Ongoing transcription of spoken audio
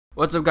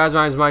What's up, guys?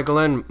 My name is Michael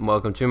Lin.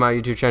 Welcome to my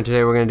YouTube channel.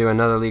 Today we're going to do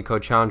another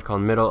LeetCode challenge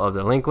called Middle of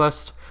the Linked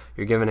List.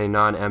 You're given a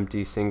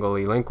non-empty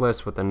singly linked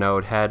list with a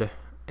node head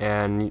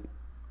and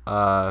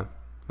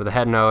with a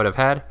head node of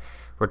head.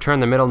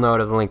 Return the middle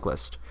node of the linked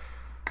list.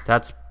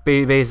 That's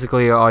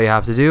basically all you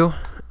have to do.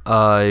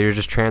 You're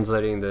just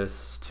translating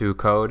this to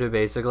code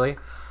basically.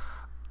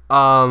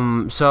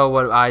 So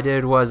what I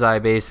did was I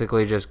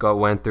basically just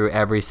went through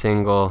every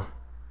single.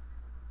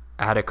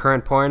 I had a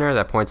current pointer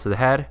that points to the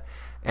head,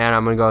 and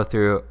I'm going to go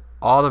through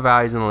all the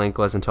values in the linked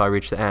list until I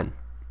reach the end.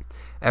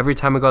 Every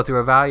time I go through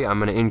a value, I'm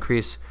going to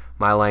increase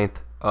my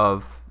length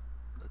of,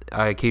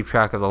 I keep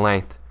track of the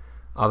length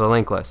of the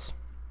linked list.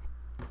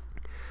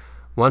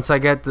 Once I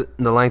get the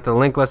length of the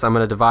linked list, I'm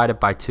going to divide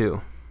it by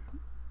 2.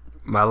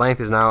 My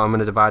length is now, I'm going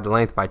to divide the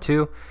length by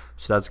 2,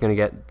 so that's going to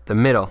get the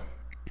middle.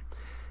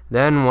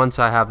 Then once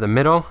I have the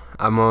middle,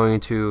 I'm going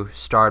to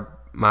start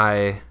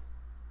my,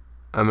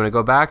 I'm going to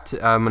go back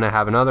to, I'm going to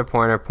have another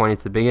pointer pointing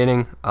to the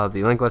beginning of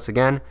the linked list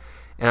again,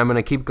 and I'm going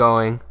to keep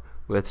going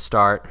with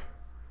start.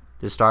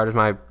 The start is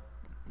my,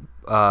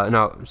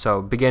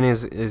 so beginning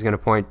is going to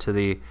point to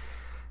the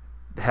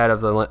head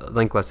of the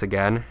linked list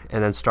again,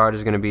 and then start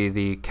is going to be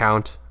the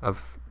count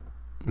of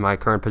my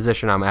current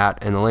position I'm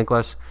at in the linked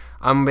list.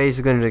 I'm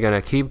basically going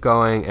to keep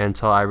going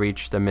until I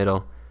reach the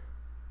middle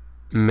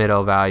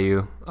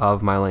value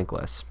of my linked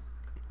list,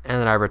 and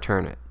then I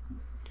return it.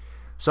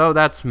 So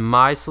that's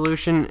my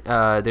solution.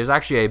 There's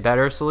actually a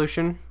better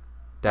solution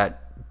that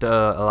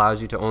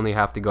allows you to only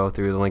have to go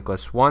through the linked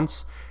list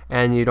once,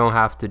 and you don't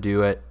have to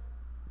do it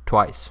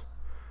twice.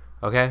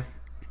 Okay?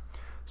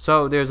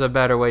 So there's a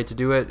better way to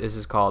do it. This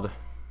is called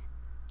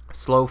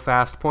slow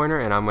fast pointer,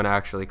 and I'm going to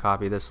actually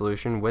copy this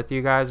solution with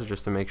you guys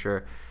just to make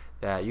sure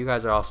that you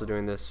guys are also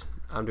doing this.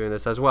 I'm doing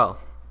this as well.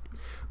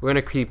 We're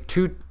going to keep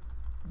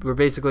we're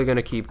basically going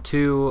to keep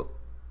two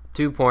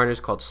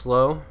pointers called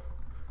slow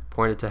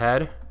pointed to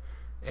head,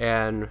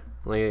 and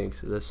linking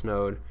to this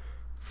node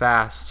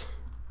fast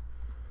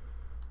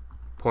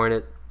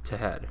pointed to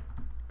head.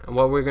 And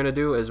what we're going to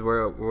do is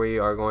we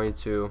are going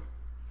to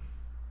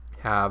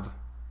have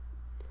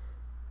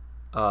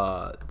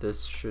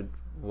this should,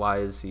 why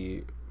is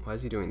he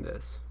doing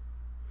this?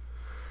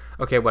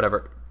 Okay,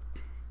 whatever.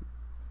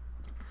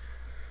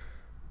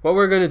 What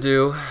we're going to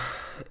do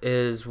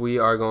is we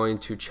are going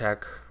to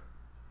check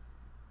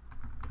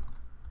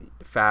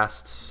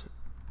fast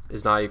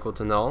is not equal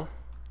to null,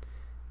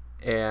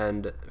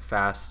 and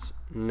fast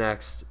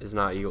next is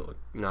not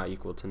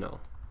equal to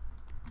null.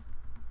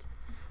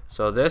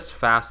 So this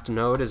fast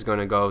node is going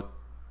to go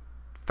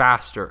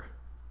faster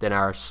than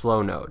our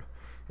slow node.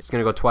 It's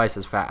going to go twice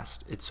as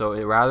fast.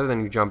 Rather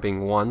than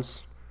jumping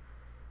once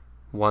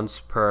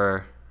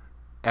per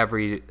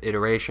every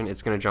iteration,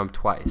 it's going to jump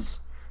twice.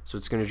 So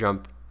it's going to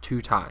jump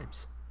 2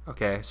 times.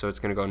 Okay, so it's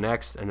going to go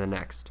next and then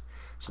next.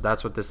 So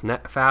that's what this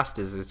fast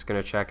is. It's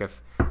going to check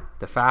if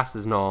the fast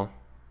is null.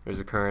 There's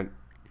a current.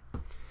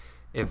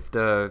 If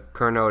the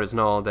current node is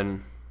null,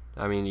 then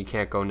I mean you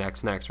can't go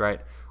next, right?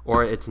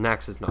 Or its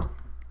next is null.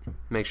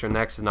 Make sure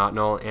next is not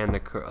null and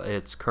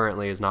its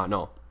currently is not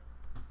null.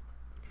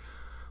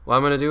 What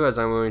I'm going to do is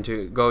I'm going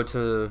to go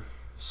to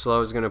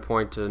slow is going to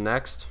point to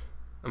next.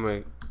 I'm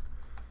going to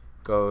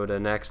go to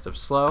next of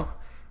slow,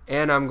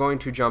 and I'm going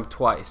to jump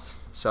twice.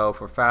 So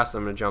for fast,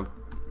 I'm going to jump.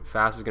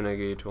 Fast is going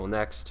to go to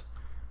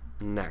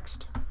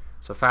next.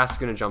 So fast is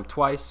going to jump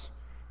twice,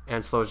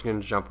 and slow is going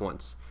to jump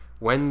once.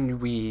 When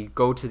we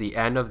go to the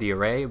end of the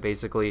array,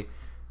 basically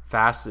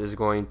fast is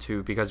going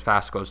to, because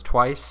fast goes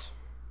twice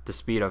the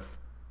speed of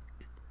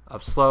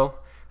slow,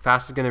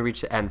 fast is going to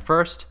reach the end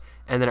first,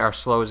 and then our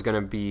slow is going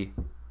to be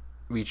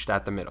reached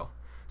at the middle.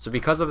 So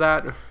because of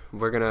that,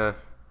 we're going to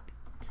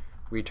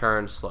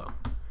return slow,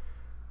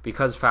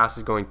 because fast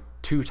is going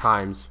 2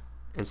 times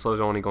and slow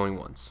is only going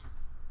once.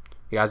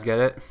 You guys get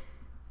it?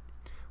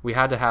 We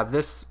had to have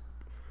this.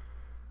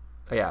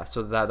 Yeah,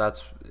 so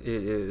that's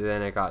it,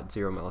 then it got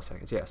 0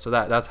 milliseconds. Yeah, so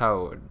that's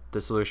how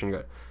the solution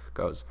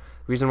goes.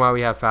 The reason why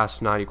we have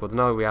fast not equal to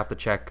null, we have to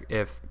check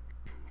if,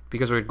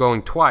 because we're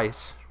going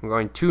twice, we're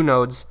going 2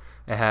 nodes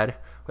ahead,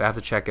 we have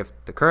to check if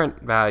the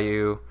current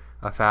value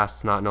of fast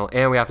is not null,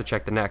 and we have to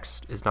check the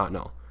next is not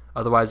null.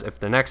 Otherwise, if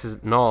the next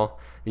is null,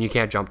 then you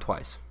can't jump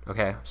twice.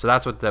 Okay, so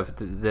that's what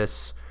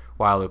this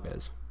while loop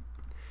is.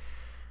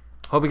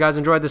 Hope you guys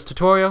enjoyed this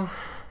tutorial.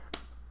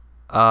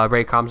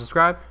 Rate, comment,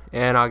 subscribe,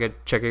 and I'll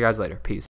check you guys later. Peace.